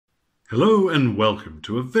Hello and welcome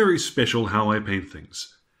to a very special How I Paint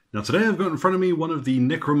Things. Now today I've got in front of me one of the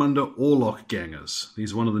Necromunda Orlock gangers.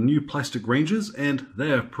 These are one of the new plastic rangers and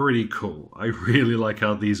they're pretty cool. I really like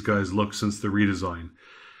how these guys look since the redesign.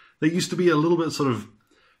 They used to be a little bit sort of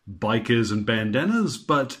bikers and bandanas,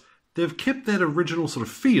 but they've kept that original sort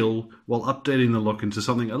of feel while updating the look into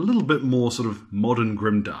something a little bit more sort of modern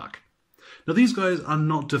grimdark. Now these guys are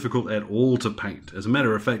not difficult at all to paint. As a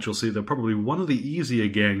matter of fact, you'll see they're probably one of the easier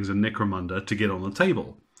gangs in Necromunda to get on the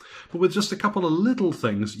table. But with just a couple of little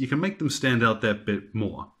things, you can make them stand out that bit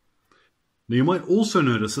more. Now you might also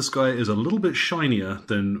notice this guy is a little bit shinier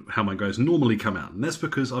than how my guys normally come out, and that's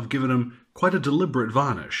because I've given him quite a deliberate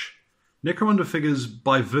varnish. Necromunda figures,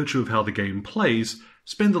 by virtue of how the game plays,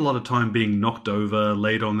 spend a lot of time being knocked over,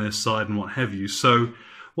 laid on their side and what have you, so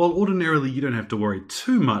while ordinarily you don't have to worry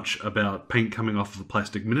too much about paint coming off of the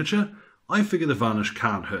plastic miniature, I figure the varnish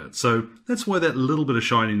can't hurt, so that's why that little bit of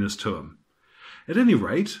shininess to him. At any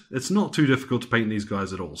rate, it's not too difficult to paint these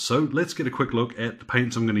guys at all, so let's get a quick look at the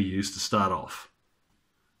paints I'm going to use to start off.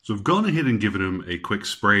 So I've gone ahead and given him a quick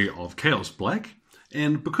spray of Chaos Black,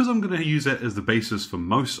 and because I'm going to use that as the basis for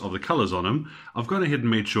most of the colours on him, I've gone ahead and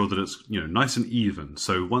made sure that it's nice and even.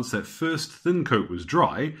 So once that first thin coat was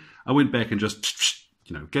dry, I went back and just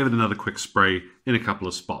gave it another quick spray in a couple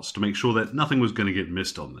of spots to make sure that nothing was going to get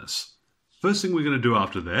missed on this. First thing we're going to do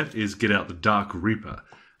after that is get out the Dark Reaper.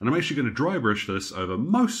 And I'm actually going to dry brush this over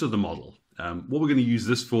most of the model. What we're going to use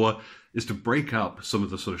this for is to break up some of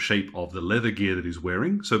the sort of shape of the leather gear that he's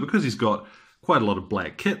wearing. So because he's got quite a lot of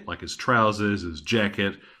black kit, like his trousers, his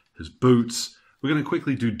jacket, his boots, we're going to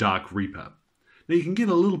quickly do Dark Reaper. Now you can get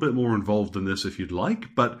a little bit more involved in this if you'd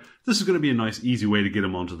like, but this is going to be a nice easy way to get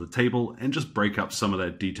him onto the table and just break up some of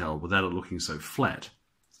that detail without it looking so flat.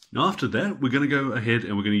 Now after that, we're going to go ahead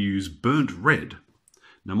and we're going to use Burnt Red.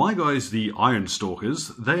 Now my guys, the Iron Stalkers,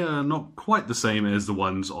 they are not quite the same as the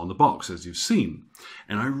ones on the box, as you've seen.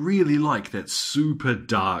 And I really like that super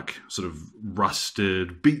dark, sort of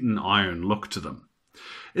rusted, beaten iron look to them.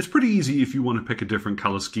 It's pretty easy if you want to pick a different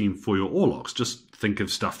colour scheme for your Orlocks. Just think of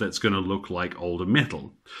stuff that's going to look like older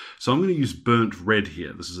metal. So I'm going to use Burnt Red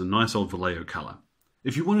here. This is a nice old Vallejo colour.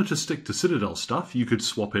 If you wanted to stick to Citadel stuff, you could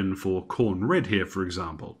swap in for Corn Red here, for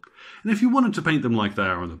example. And if you wanted to paint them like they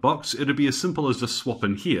are on the box, it'd be as simple as just swap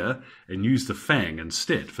in here and use the Fang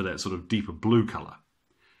instead for that sort of deeper blue colour.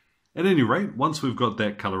 At any rate, once we've got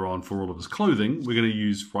that colour on for all of his clothing, we're going to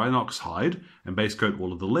use Rhinox hide and base coat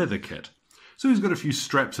all of the leather kit. So he's got a few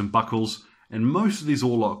straps and buckles, and most of these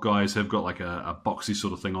Orlock guys have got like a boxy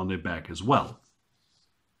sort of thing on their back as well.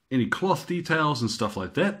 Any cloth details and stuff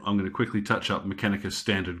like that, I'm going to quickly touch up Mechanicus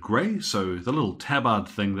Standard Grey, so the little tabard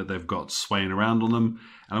thing that they've got swaying around on them,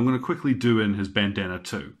 and I'm going to quickly do in his bandana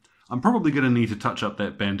too. I'm probably going to need to touch up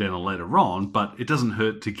that bandana later on, but it doesn't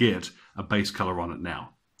hurt to get a base colour on it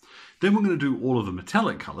now. Then we're going to do all of the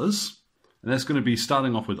metallic colours. And that's going to be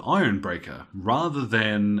starting off with Ironbreaker rather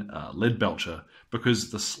than Leadbelcher, because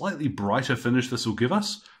the slightly brighter finish this will give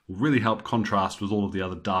us will really help contrast with all of the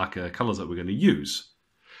other darker colours that we're going to use.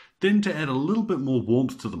 Then to add a little bit more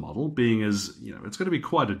warmth to the model, being as, it's going to be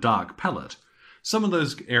quite a dark palette, some of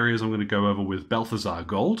those areas I'm going to go over with Balthazar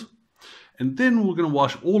Gold, and then we're going to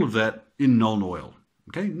wash all of that in Nuln Oil.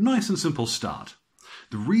 Okay, nice and simple start.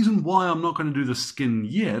 The reason why I'm not going to do the skin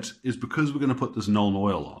yet is because we're going to put this Nuln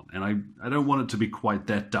Oil on, and I don't want it to be quite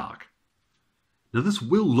that dark. Now this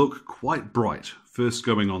will look quite bright first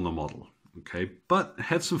going on the model, okay, but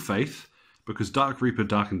have some faith, because Dark Reaper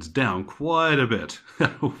darkens down quite a bit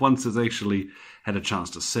once it's actually had a chance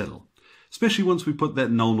to settle. Especially once we put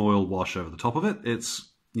that Nuln Oil wash over the top of it, it's,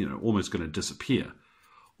 almost going to disappear.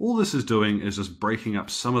 All this is doing is just breaking up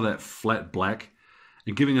some of that flat black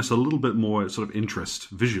and giving us a little bit more sort of interest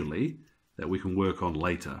visually that we can work on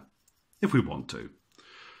later, if we want to.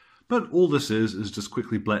 But all this is just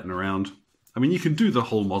quickly blatting around. I mean, you can do the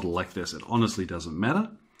whole model like this, it honestly doesn't matter.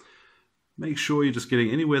 Make sure you're just getting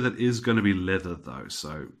anywhere that is going to be leather though,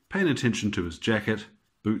 so paying attention to his jacket,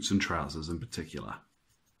 boots and trousers in particular.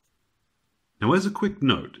 Now as a quick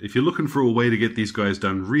note, if you're looking for a way to get these guys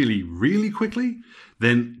done really, really quickly,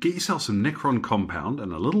 then get yourself some Necron compound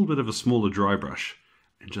and a little bit of a smaller dry brush,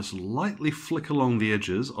 and just lightly flick along the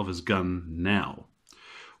edges of his gun now.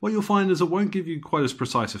 What you'll find is it won't give you quite as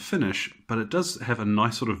precise a finish, but it does have a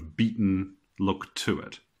nice sort of beaten look to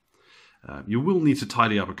it. You will need to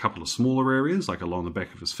tidy up a couple of smaller areas, like along the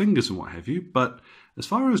back of his fingers and what have you, but as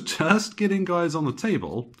far as just getting guys on the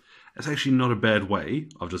table, it's actually not a bad way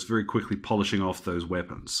of just very quickly polishing off those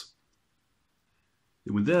weapons.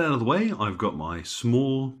 And with that out of the way, I've got my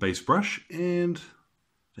small base brush and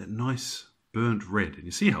that nice burnt red. And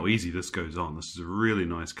you see how easy this goes on. This is a really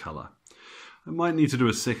nice colour. I might need to do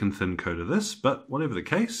a second thin coat of this, but whatever the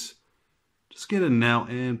case, just get in now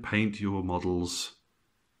and paint your model's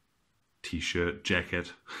t-shirt,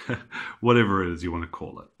 jacket, whatever it is you want to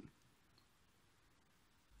call it.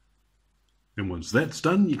 And once that's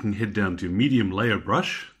done, you can head down to your medium layer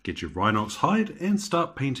brush, get your rhinox hide, and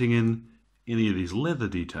start painting in any of these leather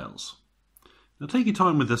details. Now take your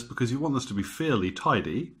time with this because you want this to be fairly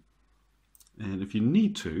tidy, and if you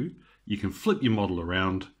need to, you can flip your model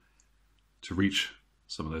around to reach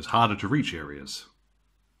some of those harder to reach areas.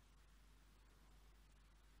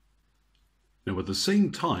 Now at the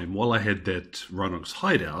same time, while I had that rhinox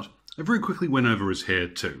hide out, I very quickly went over his hair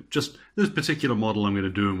too. Just this particular model I'm going to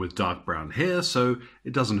do him with dark brown hair, so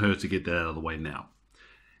it doesn't hurt to get that out of the way now.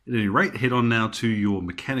 At any rate, head on now to your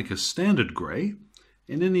Mechanicus Standard Grey,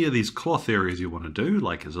 and any of these cloth areas you want to do,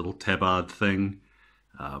 like his little tabard thing,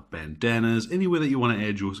 bandanas, anywhere that you want to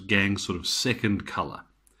add your gang's sort of second colour.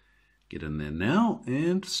 Get in there now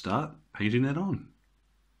and start painting that on.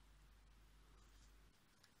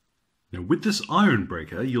 Now with this iron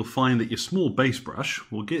breaker, you'll find that your small base brush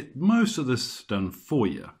will get most of this done for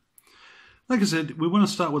you. Like I said, we want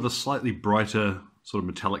to start with a slightly brighter sort of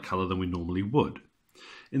metallic colour than we normally would.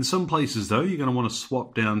 In some places though, you're going to want to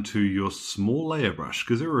swap down to your small layer brush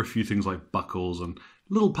because there are a few things like buckles and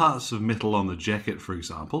little parts of metal on the jacket, for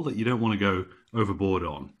example, that you don't want to go overboard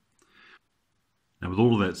on. Now with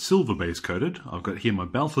all of that silver base coated, I've got here my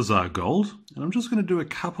Balthazar gold, and I'm just going to do a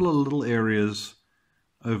couple of little areas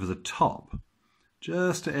over the top,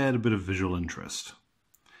 just to add a bit of visual interest.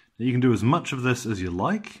 Now you can do as much of this as you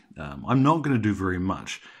like. I'm not going to do very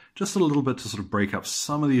much, just a little bit to sort of break up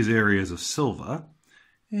some of these areas of silver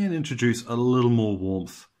and introduce a little more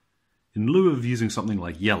warmth in lieu of using something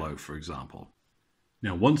like yellow, for example.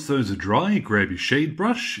 Now once those are dry, grab your shade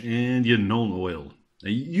brush and your Nuln Oil.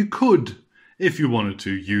 Now you could, if you wanted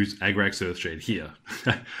to, use Agrax Earthshade here.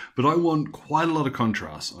 But I want quite a lot of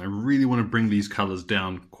contrast. I really want to bring these colours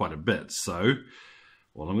down quite a bit. So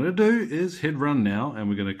what I'm going to do is head run now, and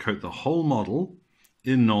we're going to coat the whole model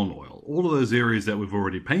in Nuln Oil. All of those areas that we've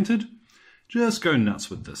already painted, just go nuts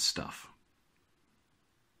with this stuff.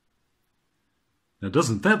 Now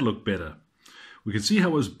doesn't that look better? We can see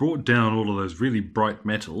how it's brought down all of those really bright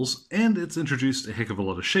metals, and it's introduced a heck of a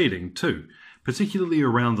lot of shading too. Particularly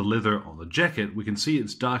around the leather on the jacket, we can see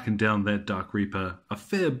it's darkened down that Dark Reaper a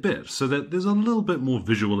fair bit, so that there's a little bit more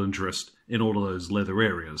visual interest in all of those leather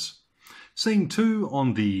areas. Same too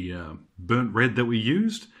on the burnt red that we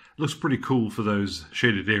used. It looks pretty cool for those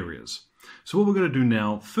shaded areas. So what we're going to do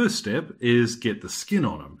now, first step, is get the skin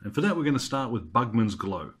on them. And for that we're going to start with Bugman's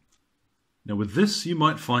Glow. Now with this, you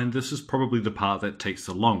might find this is probably the part that takes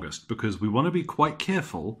the longest, because we want to be quite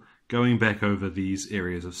careful going back over these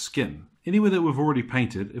areas of skin. Anywhere that we've already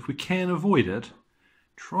painted, if we can avoid it,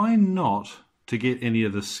 try not to get any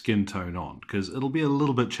of the skin tone on, because it'll be a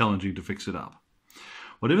little bit challenging to fix it up.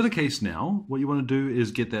 Whatever the case now, what you want to do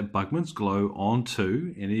is get that Bugman's Glow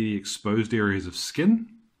onto any exposed areas of skin,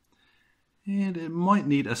 and it might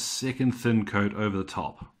need a second thin coat over the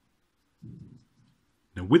top.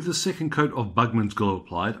 Now with the second coat of Bugman's Glow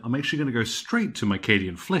applied, I'm actually going to go straight to my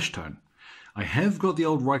Cadian Flesh Tone. I have got the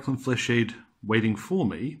old Reikland Flesh Shade waiting for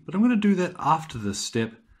me, but I'm going to do that after this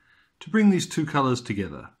step to bring these two colours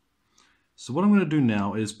together. So what I'm going to do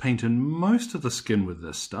now is paint in most of the skin with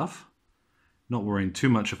this stuff, not worrying too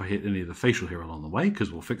much if I hit any of the facial hair along the way,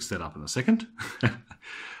 because we'll fix that up in a second.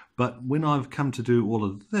 But when I've come to do all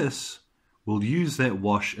of this, we'll use that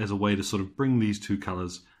wash as a way to sort of bring these two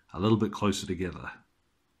colours a little bit closer together.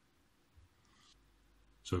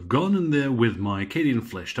 So I've gone in there with my Cadian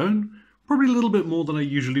Flesh Tone, probably a little bit more than I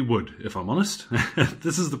usually would, if I'm honest.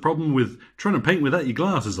 This is the problem with trying to paint without your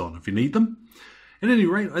glasses on, if you need them. At any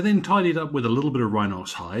rate, I then tidied up with a little bit of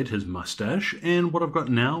Rhinox hide, his mustache, and what I've got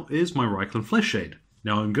now is my Reikland Flesh Shade.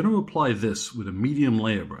 Now I'm going to apply this with a medium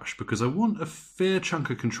layer brush, because I want a fair chunk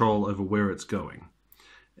of control over where it's going.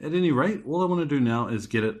 At any rate, all I want to do now is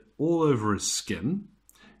get it all over his skin,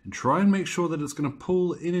 and try and make sure that it's going to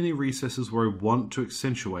pull in any recesses where I want to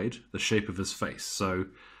accentuate the shape of his face. So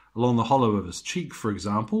along the hollow of his cheek, for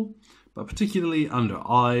example, but particularly under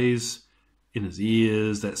eyes, in his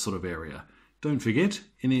ears, that sort of area. Don't forget,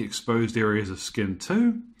 any exposed areas of skin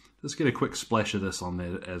too, just get a quick splash of this on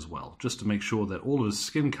there as well, just to make sure that all of his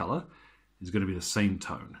skin colour is going to be the same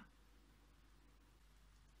tone.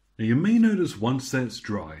 Now you may notice once that's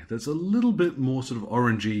dry, that's a little bit more sort of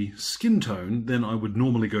orangey skin tone than I would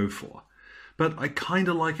normally go for. But I kind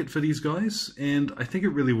of like it for these guys, and I think it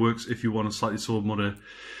really works if you want a slightly sort of more,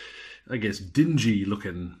 I guess, dingy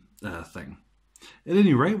looking thing. At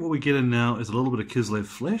any rate, what we get in now is a little bit of Kislev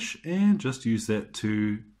flesh, and just use that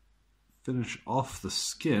to finish off the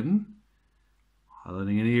skin,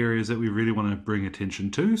 highlighting any areas that we really want to bring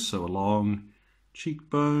attention to. So along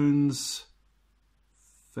cheekbones,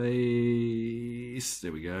 face,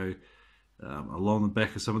 there we go, along the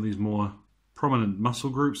back of some of these more prominent muscle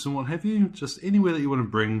groups and what have you, just anywhere that you want to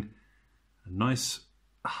bring a nice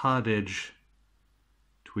hard edge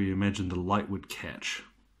to where you imagine the light would catch.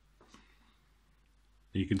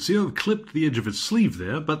 You can see I've clipped the edge of his sleeve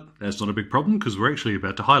there, but that's not a big problem because we're actually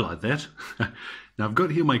about to highlight that. Now I've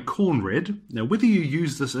got here my corn red. Now whether you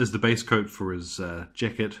use this as the base coat for his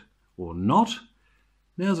jacket or not,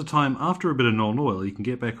 now's the time, after a bit of non-oil, you can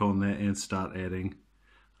get back on there and start adding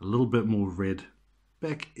a little bit more red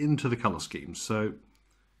back into the colour scheme. So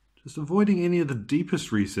just avoiding any of the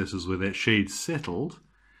deepest recesses where that shade's settled.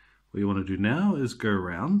 What you want to do now is go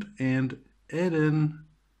around and add in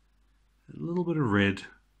a little bit of red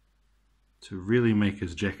to really make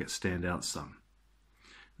his jacket stand out some.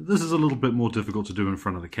 This is a little bit more difficult to do in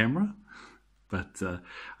front of the camera, but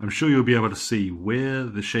I'm sure you'll be able to see where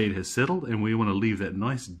the shade has settled and we want to leave that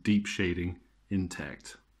nice deep shading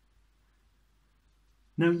intact.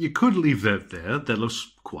 Now you could leave that there, that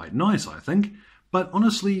looks quite nice I think, but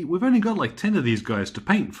honestly we've only got like 10 of these guys to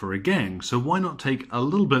paint for a gang, so why not take a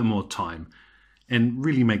little bit more time and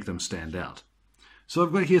really make them stand out. So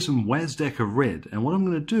I've got here some Wazdaka red, and what I'm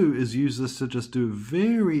going to do is use this to just do a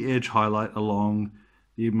very edge highlight along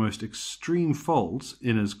the most extreme folds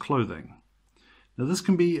in his clothing. Now this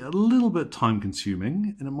can be a little bit time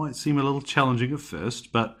consuming and it might seem a little challenging at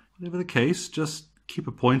first, but whatever the case, just keep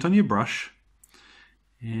a point on your brush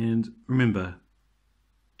and remember,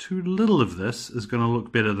 too little of this is going to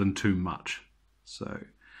look better than too much. So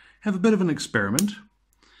have a bit of an experiment,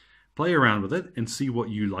 play around with it and see what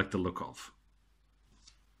you like the look of.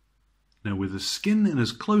 Now with his skin and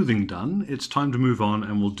his clothing done, it's time to move on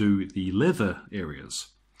and we'll do the leather areas.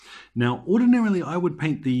 Now ordinarily I would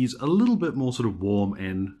paint these a little bit more sort of warm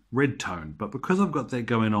and red tone, but because I've got that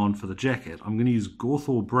going on for the jacket, I'm going to use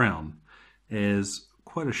Gawthor Brown as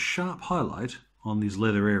quite a sharp highlight on these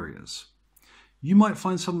leather areas. You might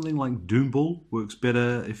find something like Doombull works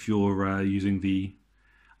better if you're using the,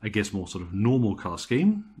 I guess, more sort of normal colour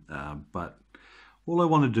scheme, but all I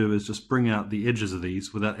want to do is just bring out the edges of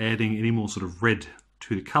these without adding any more sort of red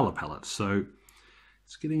to the colour palette. So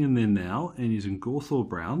it's getting in there now and using Gawthor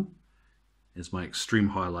Brown as my extreme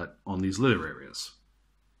highlight on these leather areas.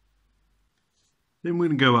 Then we're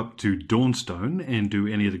going to go up to Dawnstone and do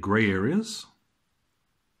any of the grey areas.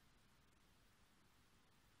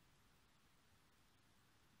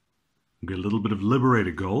 We'll get a little bit of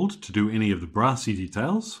Liberator Gold to do any of the brassy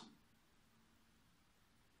details.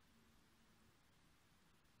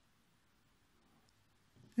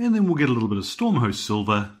 And then we'll get a little bit of Stormhost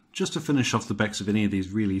Silver just to finish off the backs of any of these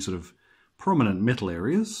really sort of prominent metal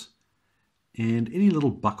areas. And any little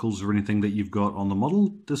buckles or anything that you've got on the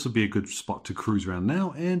model, this will be a good spot to cruise around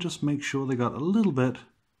now and just make sure they got a little bit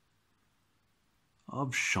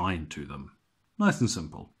of shine to them. Nice and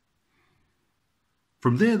simple.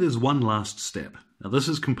 From there, there's one last step. Now this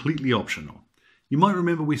is completely optional. You might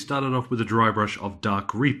remember we started off with a dry brush of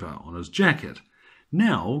Dark Reaper on his jacket.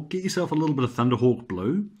 Now, get yourself a little bit of Thunderhawk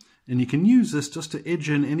blue, and you can use this just to edge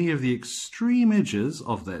in any of the extreme edges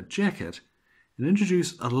of that jacket and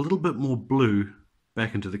introduce a little bit more blue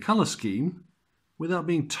back into the colour scheme without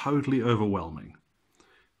being totally overwhelming.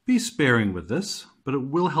 Be sparing with this, but it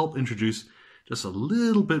will help introduce just a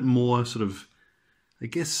little bit more sort of, I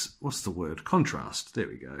guess, what's the word? Contrast. There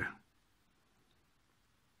we go.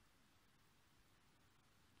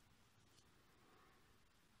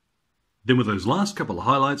 Then with those last couple of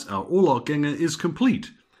highlights, our Orlock Ganger is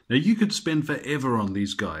complete. Now you could spend forever on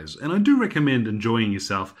these guys, and I do recommend enjoying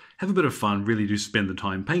yourself, have a bit of fun, really do spend the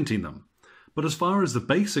time painting them. But as far as the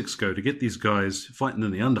basics go to get these guys fighting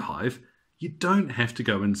in the Underhive, you don't have to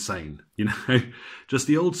go insane. You know, just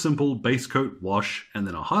the old simple base coat, wash, and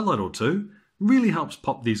then a highlight or two really helps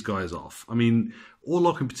pop these guys off. I mean,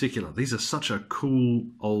 Orlock in particular, these are such a cool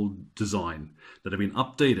old design that have been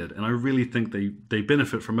updated, and I really think they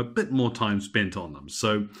benefit from a bit more time spent on them.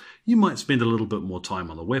 So you might spend a little bit more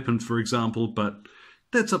time on the weapon, for example, but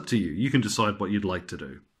that's up to you. You can decide what you'd like to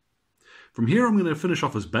do. From here, I'm going to finish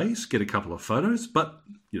off his base, get a couple of photos, but,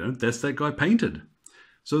 you know, that's that guy painted.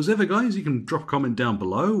 So as ever, guys, you can drop a comment down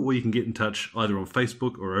below, or you can get in touch either on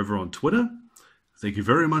Facebook or over on Twitter. Thank you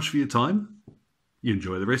very much for your time. You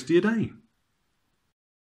enjoy the rest of your day.